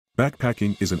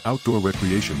Backpacking is an outdoor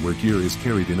recreation where gear is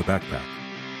carried in a backpack.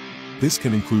 This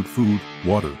can include food,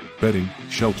 water, bedding,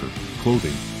 shelter,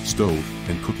 clothing, stove,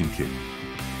 and cooking kit.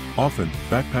 Often,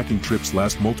 backpacking trips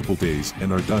last multiple days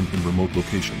and are done in remote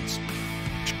locations.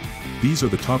 These are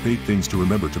the top 8 things to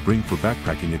remember to bring for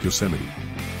backpacking at Yosemite.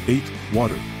 8.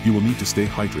 Water. You will need to stay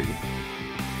hydrated.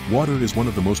 Water is one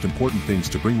of the most important things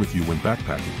to bring with you when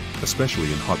backpacking,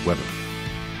 especially in hot weather.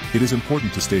 It is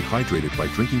important to stay hydrated by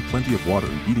drinking plenty of water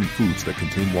and eating foods that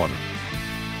contain water.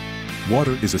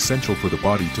 Water is essential for the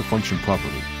body to function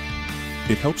properly.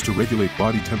 It helps to regulate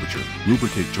body temperature,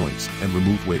 lubricate joints, and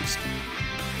remove waste.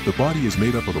 The body is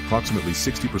made up of approximately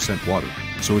 60% water,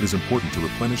 so it is important to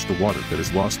replenish the water that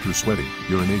is lost through sweating,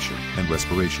 urination, and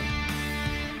respiration.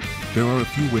 There are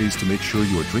a few ways to make sure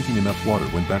you are drinking enough water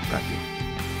when backpacking.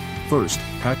 First,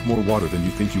 pack more water than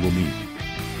you think you will need.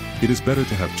 It is better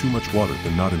to have too much water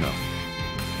than not enough.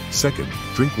 Second,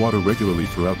 drink water regularly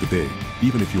throughout the day,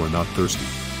 even if you are not thirsty.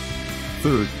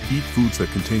 Third, eat foods that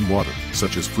contain water,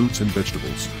 such as fruits and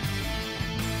vegetables.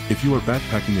 If you are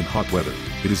backpacking in hot weather,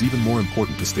 it is even more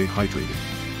important to stay hydrated.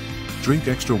 Drink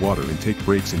extra water and take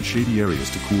breaks in shady areas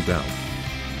to cool down.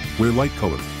 Wear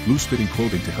light-colored, loose-fitting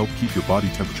clothing to help keep your body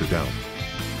temperature down.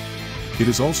 It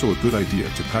is also a good idea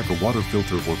to pack a water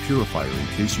filter or purifier in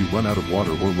case you run out of water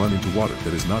or run into water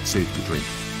that is not safe to drink.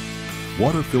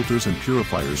 Water filters and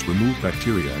purifiers remove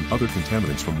bacteria and other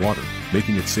contaminants from water,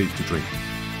 making it safe to drink.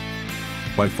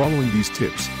 By following these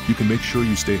tips, you can make sure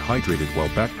you stay hydrated while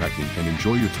backpacking and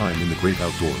enjoy your time in the great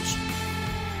outdoors.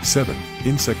 7.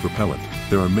 Insect repellent.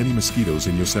 There are many mosquitoes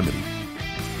in Yosemite.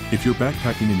 If you're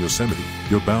backpacking in Yosemite,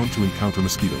 you're bound to encounter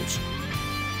mosquitoes.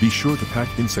 Be sure to pack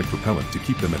insect repellent to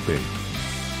keep them at bay.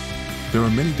 There are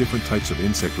many different types of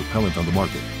insect repellent on the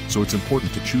market, so it's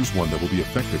important to choose one that will be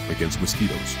effective against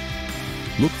mosquitoes.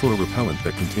 Look for a repellent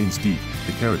that contains DEET,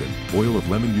 picaridin, oil of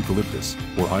lemon eucalyptus,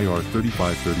 or IR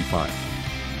 3535.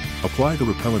 Apply the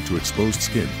repellent to exposed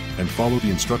skin, and follow the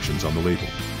instructions on the label.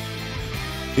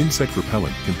 Insect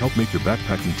repellent can help make your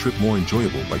backpacking trip more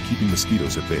enjoyable by keeping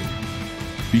mosquitoes at bay.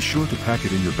 Be sure to pack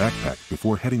it in your backpack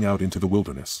before heading out into the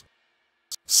wilderness.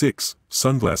 6.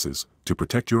 Sunglasses, to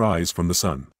protect your eyes from the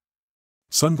sun.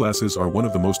 Sunglasses are one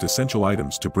of the most essential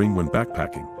items to bring when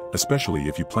backpacking, especially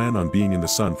if you plan on being in the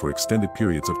sun for extended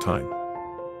periods of time.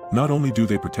 Not only do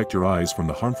they protect your eyes from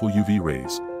the harmful UV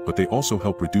rays, but they also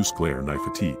help reduce glare and eye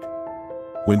fatigue.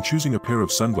 When choosing a pair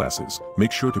of sunglasses,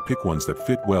 make sure to pick ones that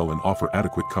fit well and offer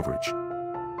adequate coverage.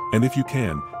 And if you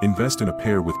can, invest in a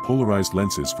pair with polarized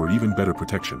lenses for even better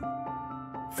protection.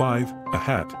 5. A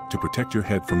hat, to protect your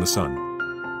head from the sun.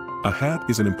 A hat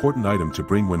is an important item to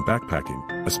bring when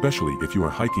backpacking, especially if you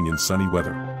are hiking in sunny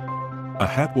weather. A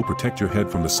hat will protect your head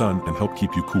from the sun and help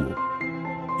keep you cool.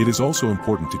 It is also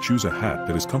important to choose a hat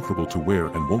that is comfortable to wear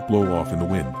and won't blow off in the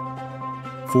wind.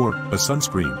 4. A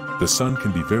sunscreen. The sun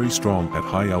can be very strong at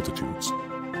high altitudes.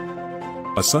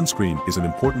 A sunscreen is an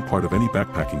important part of any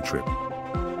backpacking trip.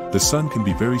 The sun can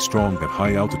be very strong at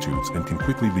high altitudes and can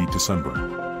quickly lead to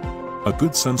sunburn. A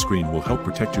good sunscreen will help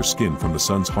protect your skin from the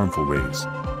sun's harmful rays.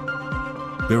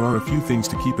 There are a few things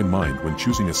to keep in mind when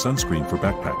choosing a sunscreen for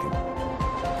backpacking.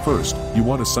 First, you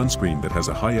want a sunscreen that has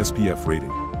a high SPF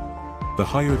rating. The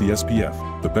higher the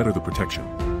SPF, the better the protection.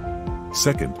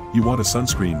 Second, you want a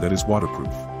sunscreen that is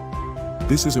waterproof.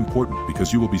 This is important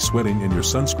because you will be sweating and your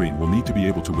sunscreen will need to be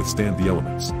able to withstand the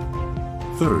elements.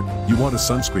 Third, you want a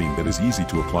sunscreen that is easy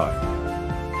to apply.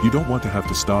 You don't want to have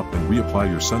to stop and reapply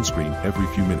your sunscreen every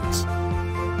few minutes.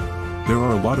 There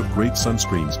are a lot of great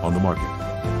sunscreens on the market.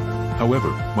 However,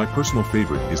 my personal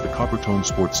favorite is the Coppertone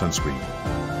Sport Sunscreen.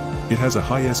 It has a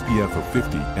high SPF of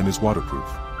 50 and is waterproof.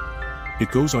 It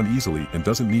goes on easily and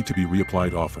doesn't need to be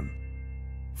reapplied often.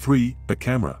 3. A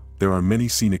camera. There are many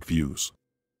scenic views.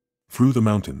 Through the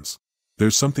mountains.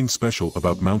 There's something special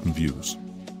about mountain views.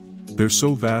 They're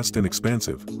so vast and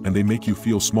expansive, and they make you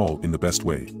feel small in the best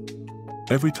way.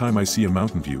 Every time I see a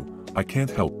mountain view, I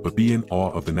can't help but be in awe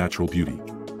of the natural beauty.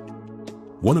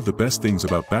 One of the best things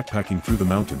about backpacking through the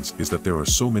mountains is that there are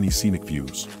so many scenic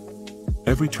views.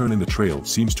 Every turn in the trail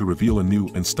seems to reveal a new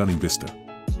and stunning vista.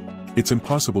 It's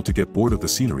impossible to get bored of the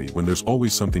scenery when there's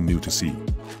always something new to see.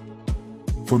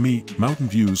 For me, mountain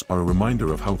views are a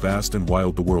reminder of how vast and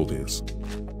wild the world is.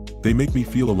 They make me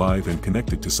feel alive and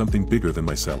connected to something bigger than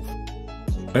myself.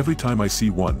 Every time I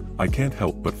see one, I can't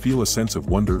help but feel a sense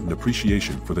of wonder and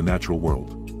appreciation for the natural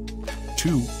world.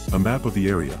 2. A map of the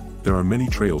area. There are many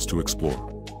trails to explore.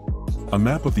 A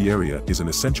map of the area is an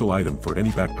essential item for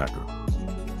any backpacker.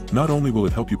 Not only will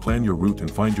it help you plan your route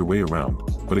and find your way around,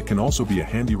 but it can also be a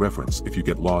handy reference if you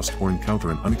get lost or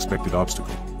encounter an unexpected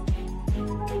obstacle.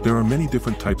 There are many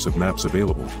different types of maps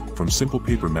available, from simple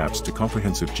paper maps to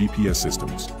comprehensive GPS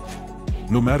systems.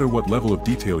 No matter what level of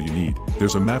detail you need,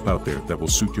 there's a map out there that will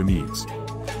suit your needs.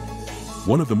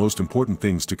 One of the most important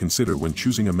things to consider when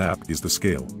choosing a map is the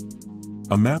scale.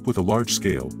 A map with a large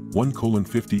scale,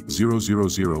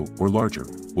 1:50,000 or larger,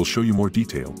 will show you more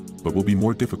detail, but will be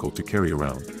more difficult to carry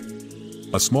around.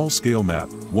 A small scale map,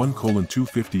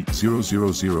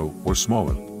 1:250,000 or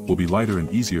smaller, will be lighter and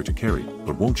easier to carry,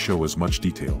 but won't show as much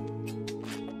detail.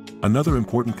 Another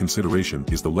important consideration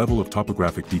is the level of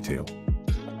topographic detail.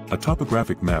 A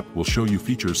topographic map will show you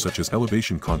features such as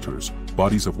elevation contours,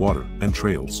 bodies of water, and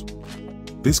trails.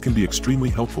 This can be extremely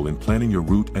helpful in planning your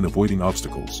route and avoiding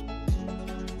obstacles.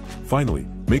 Finally,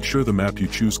 make sure the map you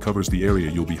choose covers the area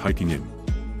you'll be hiking in.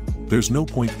 There's no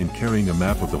point in carrying a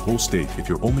map of the whole state if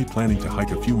you're only planning to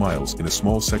hike a few miles in a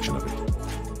small section of it.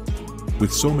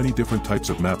 With so many different types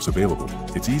of maps available,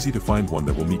 it's easy to find one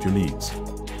that will meet your needs.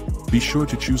 Be sure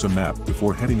to choose a map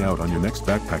before heading out on your next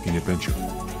backpacking adventure.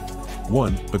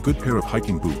 1. A good pair of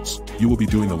hiking boots. You will be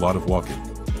doing a lot of walking.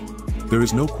 There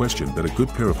is no question that a good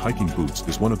pair of hiking boots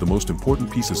is one of the most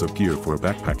important pieces of gear for a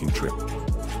backpacking trip.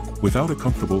 Without a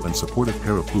comfortable and supportive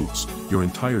pair of boots, your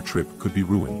entire trip could be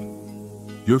ruined.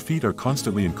 Your feet are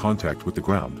constantly in contact with the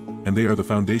ground, and they are the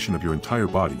foundation of your entire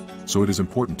body, so it is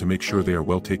important to make sure they are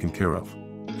well taken care of.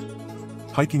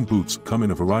 Hiking boots come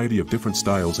in a variety of different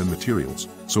styles and materials,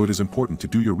 so it is important to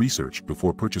do your research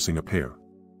before purchasing a pair.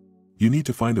 You need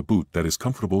to find a boot that is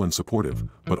comfortable and supportive,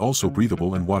 but also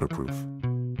breathable and waterproof.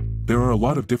 There are a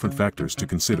lot of different factors to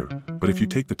consider, but if you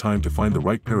take the time to find the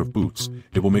right pair of boots,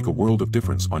 it will make a world of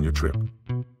difference on your trip.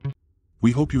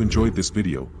 We hope you enjoyed this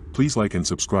video. Please like and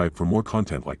subscribe for more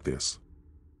content like this.